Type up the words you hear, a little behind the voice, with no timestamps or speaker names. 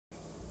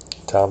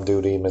Tom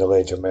Duty,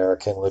 middle-aged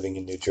American living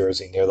in New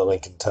Jersey near the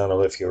Lincoln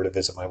Tunnel. If you were to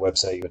visit my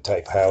website, you would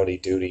type Howdy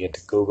Doody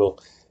into Google.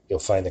 You'll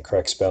find the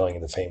correct spelling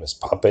of the famous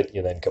puppet.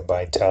 You then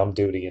combine Tom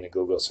Duty in a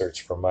Google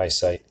search for my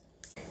site.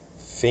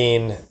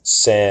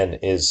 FinCEN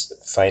is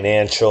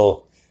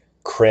financial,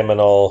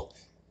 criminal,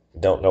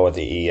 don't know what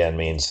the EN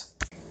means.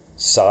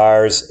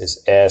 SARS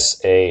is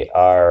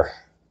SAR.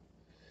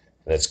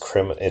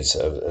 It's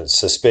a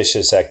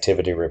suspicious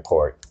activity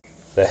report.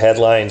 The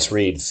headlines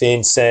read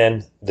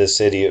FinCEN.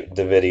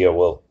 The video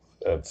will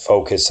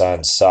focus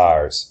on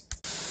SARS.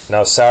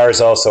 Now, SARS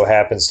also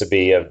happens to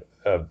be a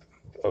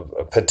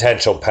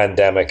potential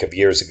pandemic of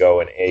years ago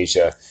in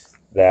Asia.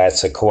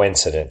 That's a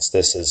coincidence.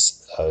 This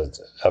is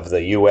of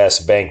the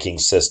U.S. banking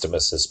system, a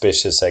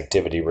suspicious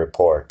activity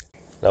report.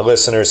 Now,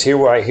 listeners,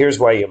 here's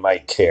why you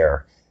might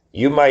care.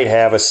 You might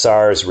have a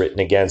SARS written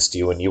against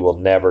you, and you will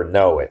never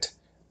know it.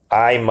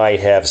 I might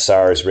have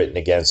SARS written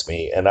against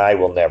me, and I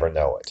will never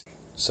know it.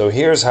 So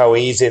here's how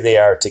easy they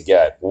are to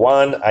get.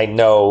 One, I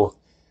know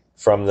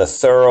from the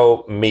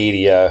thorough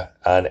media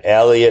on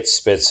Eliot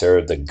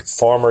Spitzer, the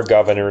former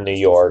governor of New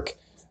York,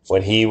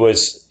 when he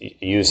was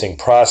using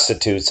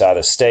prostitutes out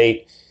of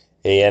state.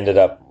 He ended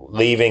up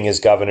leaving his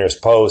governor's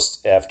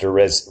post after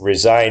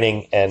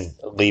resigning and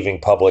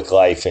leaving public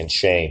life in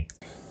shame.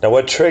 Now,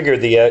 what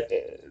triggered the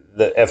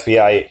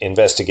FBI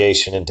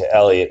investigation into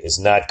Eliot is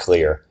not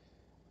clear.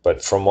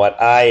 But from what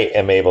I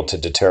am able to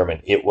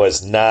determine, it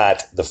was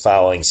not the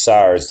following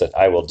SARS that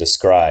I will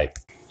describe.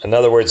 In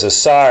other words, a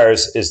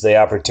SARS is the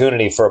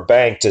opportunity for a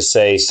bank to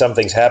say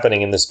something's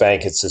happening in this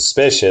bank, it's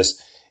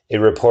suspicious. It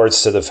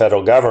reports to the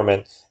federal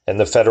government, and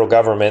the federal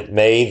government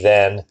may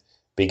then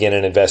begin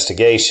an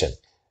investigation.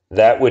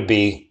 That would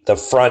be the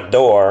front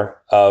door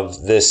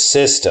of this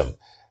system.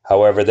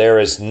 However, there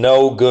is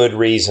no good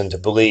reason to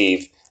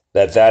believe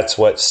that that's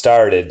what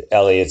started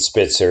Eliot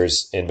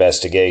Spitzer's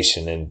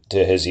investigation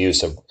into his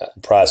use of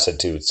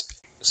prostitutes.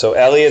 So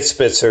Eliot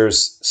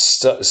Spitzer's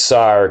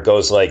SAR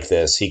goes like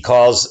this. He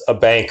calls a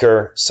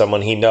banker,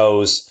 someone he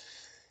knows,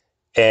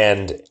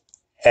 and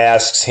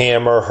asks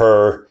him or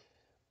her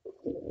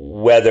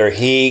whether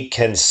he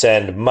can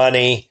send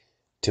money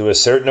to a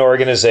certain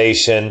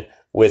organization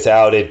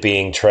without it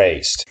being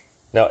traced.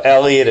 Now,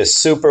 Eliot is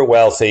super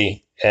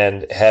wealthy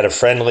and had a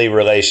friendly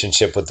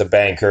relationship with the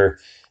banker,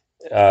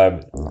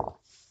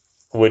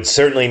 would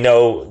certainly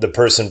know the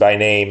person by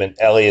name, and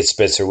Eliot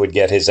Spitzer would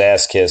get his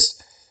ass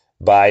kissed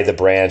by the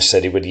branch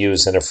that he would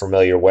use in a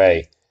familiar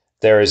way.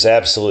 There is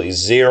absolutely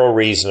zero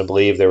reason to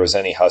believe there was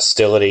any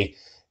hostility.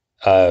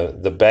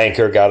 The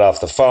banker got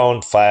off the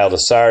phone, filed a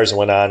SARS, and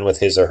went on with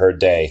his or her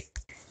day.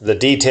 The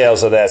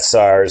details of that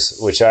SARS,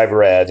 which I've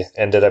read,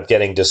 ended up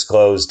getting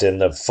disclosed in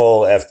the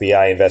full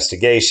FBI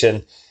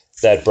investigation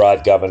that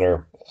brought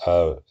Governor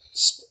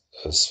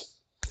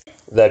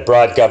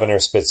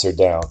Spitzer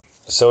down.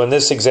 So in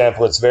this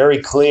example, it's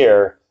very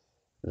clear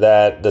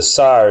that the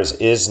SARS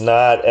is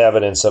not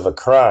evidence of a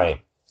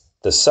crime.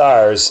 The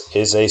SARS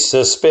is a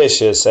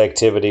suspicious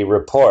activity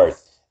report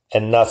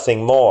and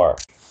nothing more.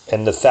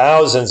 And the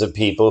thousands of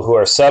people who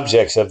are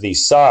subjects of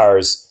these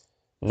SARS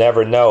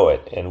never know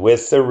it. And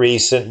with the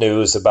recent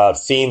news about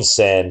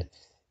FinCEN,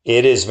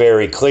 it is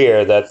very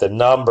clear that the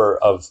number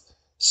of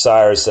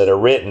SARS that are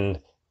written,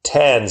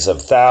 tens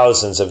of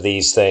thousands of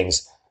these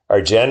things,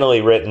 are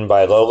generally written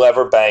by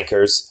low-level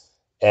bankers,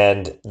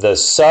 and the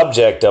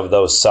subject of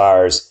those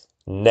SARS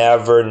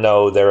never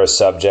know they're a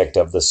subject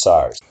of the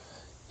SARS.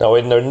 Now,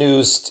 in the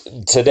news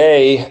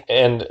today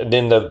and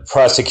in the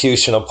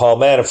prosecution of Paul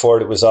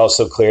Manafort, it was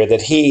also clear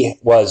that he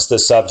was the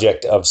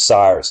subject of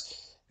SARS.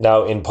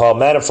 Now, in Paul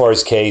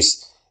Manafort's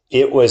case,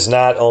 it was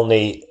not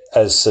only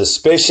a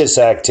suspicious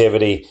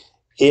activity,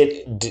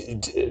 it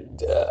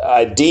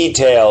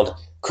detailed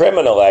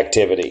criminal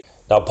activity.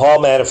 Now, Paul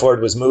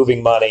Manafort was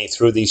moving money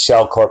through these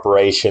shell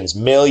corporations,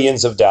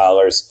 millions of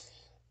dollars,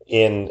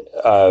 in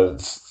 4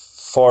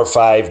 or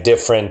 5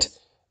 different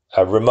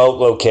remote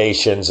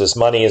locations. This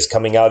money is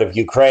coming out of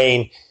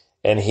Ukraine,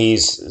 and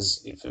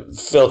he's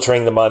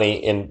filtering the money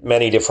in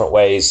many different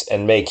ways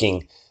and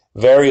making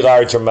very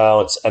large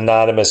amounts,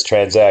 anonymous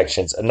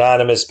transactions.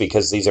 Anonymous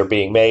because these are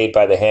being made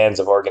by the hands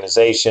of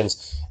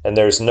organizations, and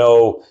there's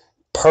no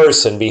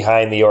person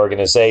behind the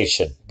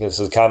organization. This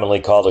is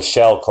commonly called a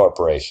shell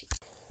corporation.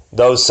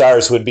 Those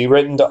SARS would be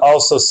written to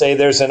also say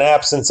there's an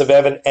absence of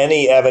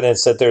any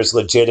evidence that there's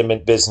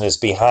legitimate business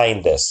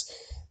behind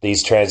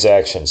these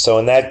transactions. So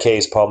in that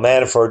case, Paul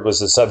Manafort was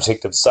the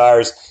subject of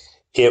SARS.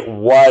 It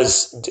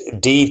was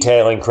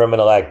detailing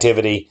criminal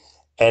activity.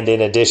 And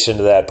in addition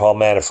to that, Paul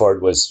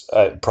Manafort was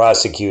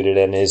prosecuted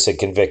and is a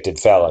convicted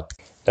felon.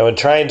 Now, in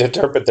trying to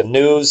interpret the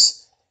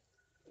news,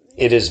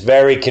 it is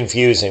very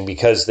confusing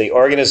because the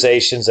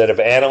organizations that have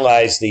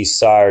analyzed these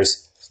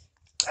SARS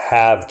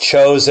have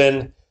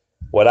chosen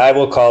what I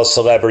will call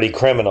celebrity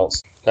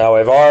criminals. Now,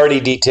 I've already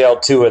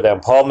detailed 2 of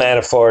them, Paul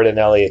Manafort and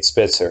Eliot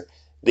Spitzer.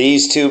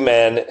 These 2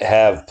 men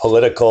have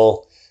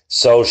political,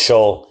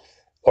 social,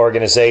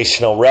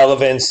 organizational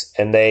relevance,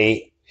 and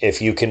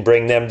if you can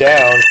bring them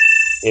down,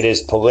 it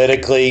is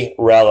politically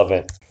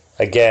relevant.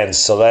 Again,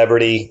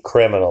 celebrity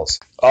criminals.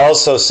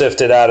 Also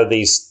sifted out of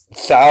these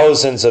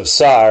thousands of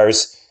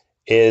SARs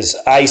is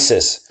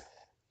ISIS.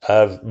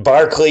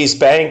 Barclays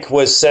Bank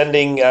was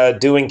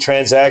doing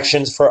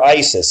transactions for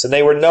ISIS, and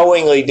they were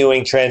knowingly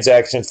doing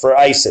transactions for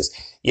ISIS.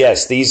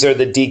 Yes, these are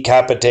the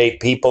decapitate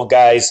people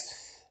guys,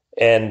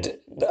 and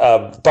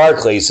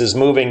Barclays is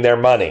moving their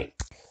money.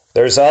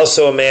 There's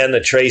also a man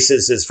that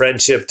traces his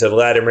friendship to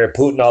Vladimir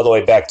Putin all the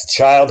way back to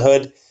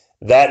childhood.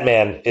 That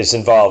man is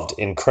involved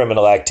in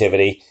criminal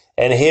activity,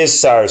 and his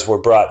SARs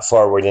were brought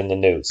forward in the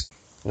news.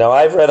 Now,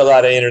 I've read a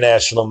lot of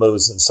international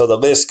news, and so the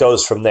list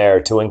goes from there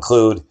to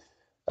include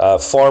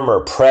former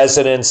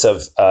presidents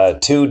of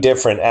 2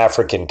 different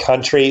African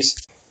countries.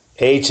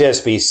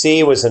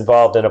 HSBC was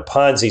involved in a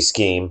Ponzi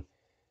scheme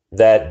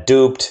that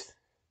duped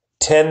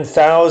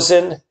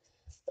 10,000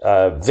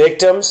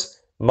 victims.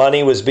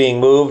 Money was being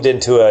moved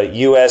into a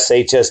U.S.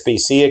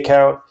 HSBC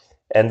account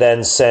and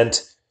then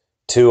sent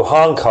to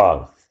Hong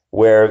Kong,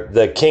 where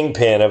the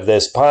kingpin of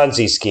this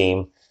Ponzi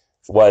scheme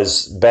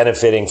was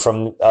benefiting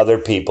from other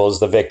people's,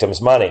 the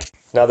victims' money.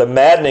 Now, the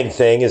maddening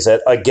thing is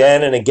that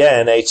again and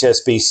again,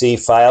 HSBC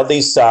filed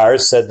these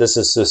SARs, said this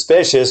is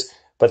suspicious,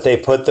 but they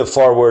put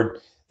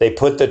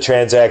the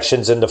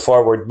transactions into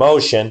forward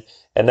motion.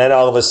 And then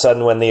all of a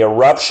sudden, when the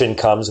eruption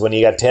comes, when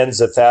you got tens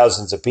of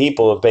thousands of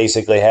people who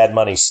basically had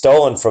money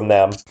stolen from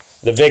them,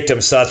 the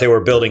victims thought they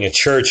were building a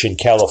church in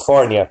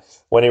California.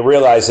 When they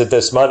realized that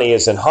this money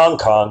is in Hong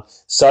Kong,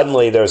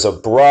 suddenly there's a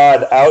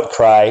broad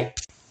outcry.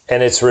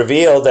 And it's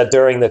revealed that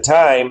during the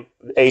time,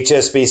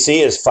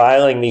 HSBC is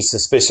filing the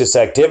suspicious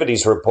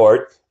activities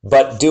report,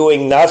 but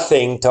doing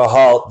nothing to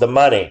halt the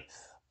money.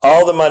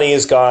 All the money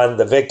is gone.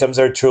 The victims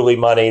are truly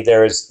money.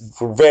 There is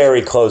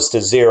very close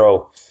to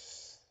zero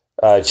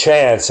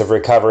chance of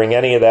recovering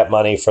any of that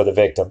money for the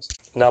victims.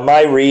 Now,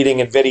 my reading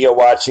and video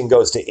watching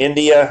goes to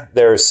India.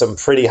 There's some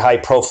pretty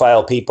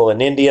high-profile people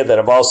in India that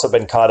have also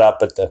been caught up,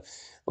 but the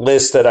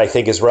list that I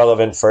think is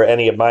relevant for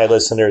any of my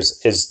listeners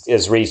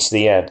is reached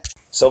the end.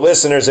 So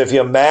listeners, if you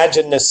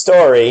imagine this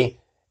story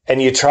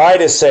and you try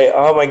to say,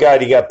 oh my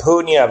God, you got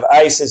Putin, you have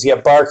ISIS, you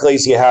have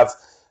Barclays, you have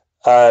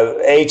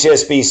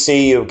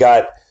HSBC, you've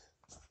got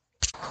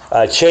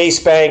Chase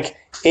Bank,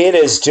 it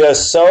is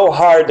just so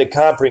hard to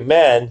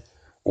comprehend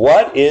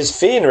what is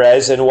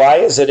FinRes and why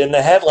is it in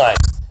the headlines.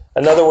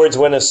 In other words,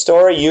 when a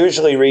story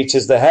usually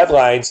reaches the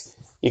headlines,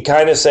 you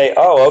kind of say,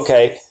 oh,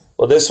 okay,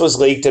 well, this was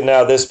leaked and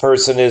now this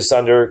person is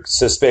under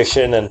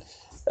suspicion and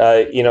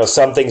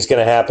something's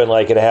going to happen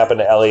like it happened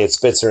to Elliot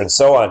Spitzer and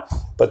so on.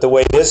 But the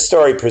way this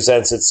story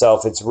presents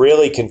itself, it's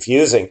really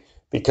confusing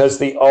because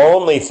the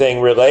only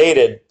thing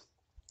related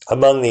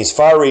among these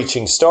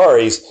far-reaching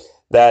stories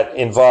that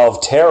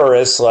involve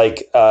terrorists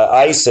like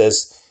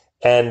ISIS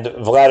and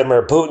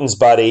Vladimir Putin's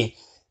buddy,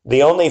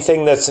 the only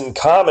thing that's in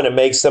common and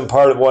makes them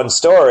part of one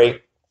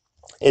story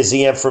is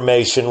the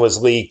information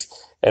was leaked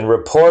and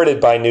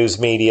reported by news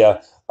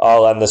media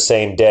all on the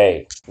same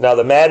day. Now,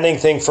 the maddening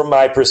thing from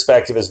my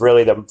perspective is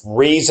really the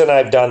reason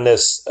I've done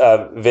this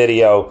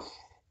video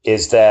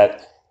is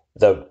that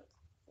the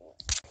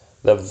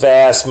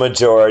vast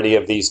majority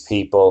of these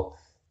people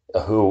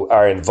who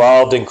are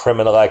involved in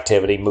criminal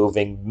activity,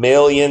 moving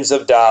millions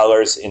of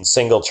dollars in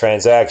single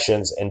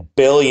transactions and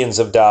billions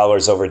of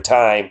dollars over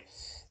time,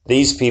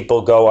 these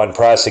people go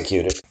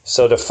unprosecuted.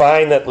 So to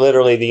find that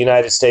literally the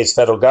United States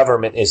federal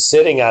government is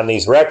sitting on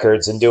these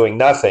records and doing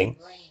nothing,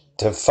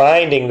 to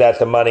finding that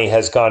the money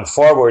has gone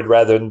forward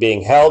rather than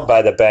being held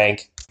by the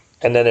bank,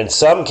 and then in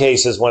some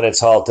cases when it's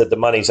halted, the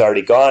money's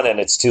already gone and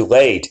it's too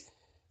late.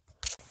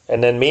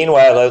 And then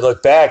meanwhile, I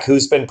look back,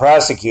 who's been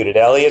prosecuted?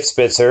 Elliot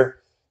Spitzer,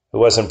 who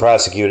wasn't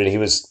prosecuted. He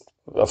was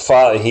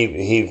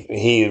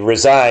he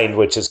resigned,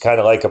 which is kind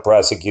of like a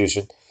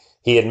prosecution.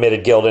 He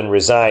admitted guilt and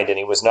resigned, and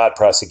he was not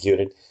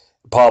prosecuted.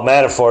 Paul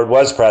Manafort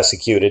was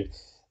prosecuted.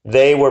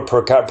 They were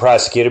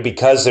prosecuted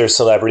because they're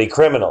celebrity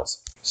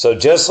criminals. So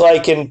just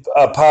like in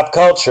pop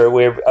culture,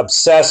 we're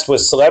obsessed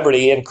with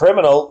celebrity and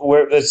criminal,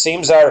 it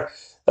seems our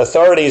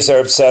authorities are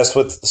obsessed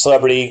with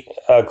celebrity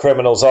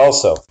criminals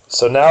also.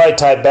 So now I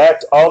tie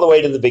back all the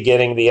way to the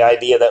beginning, the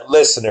idea that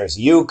listeners,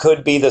 you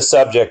could be the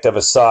subject of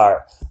a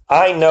SAR.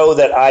 I know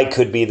that I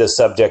could be the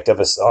subject of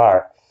a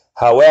SAR.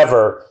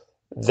 However,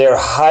 they're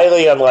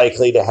highly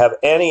unlikely to have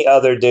any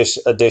other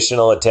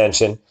additional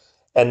attention,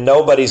 and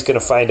nobody's going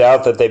to find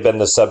out that they've been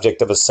the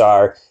subject of a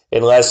SAR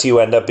unless you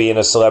end up being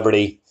a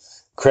celebrity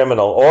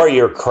criminal, or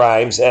your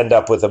crimes end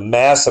up with a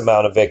mass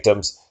amount of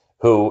victims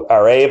who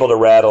are able to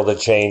rattle the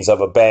chains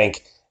of a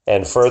bank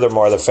and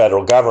furthermore the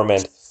federal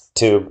government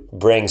to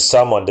bring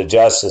someone to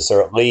justice,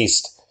 or at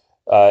least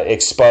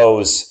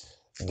expose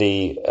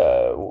the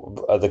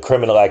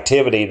criminal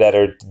activity that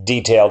are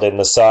detailed in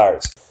the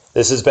SARs.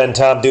 This has been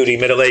Tom Duty,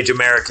 middle-aged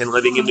American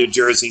living in New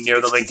Jersey near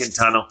the Lincoln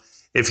Tunnel.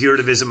 If you were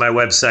to visit my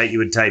website, you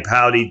would type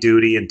Howdy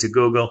Doody into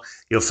Google.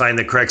 You'll find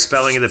the correct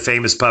spelling of the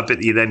famous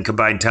puppet. You then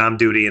combine Tom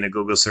Duty in a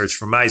Google search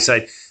for my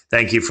site.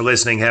 Thank you for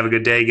listening. Have a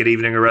good day, good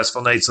evening, or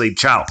restful night's sleep.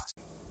 Ciao.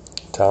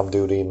 Tom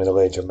Duty,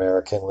 middle-aged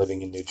American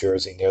living in New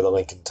Jersey near the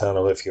Lincoln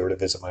Tunnel. If you were to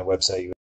visit my website, you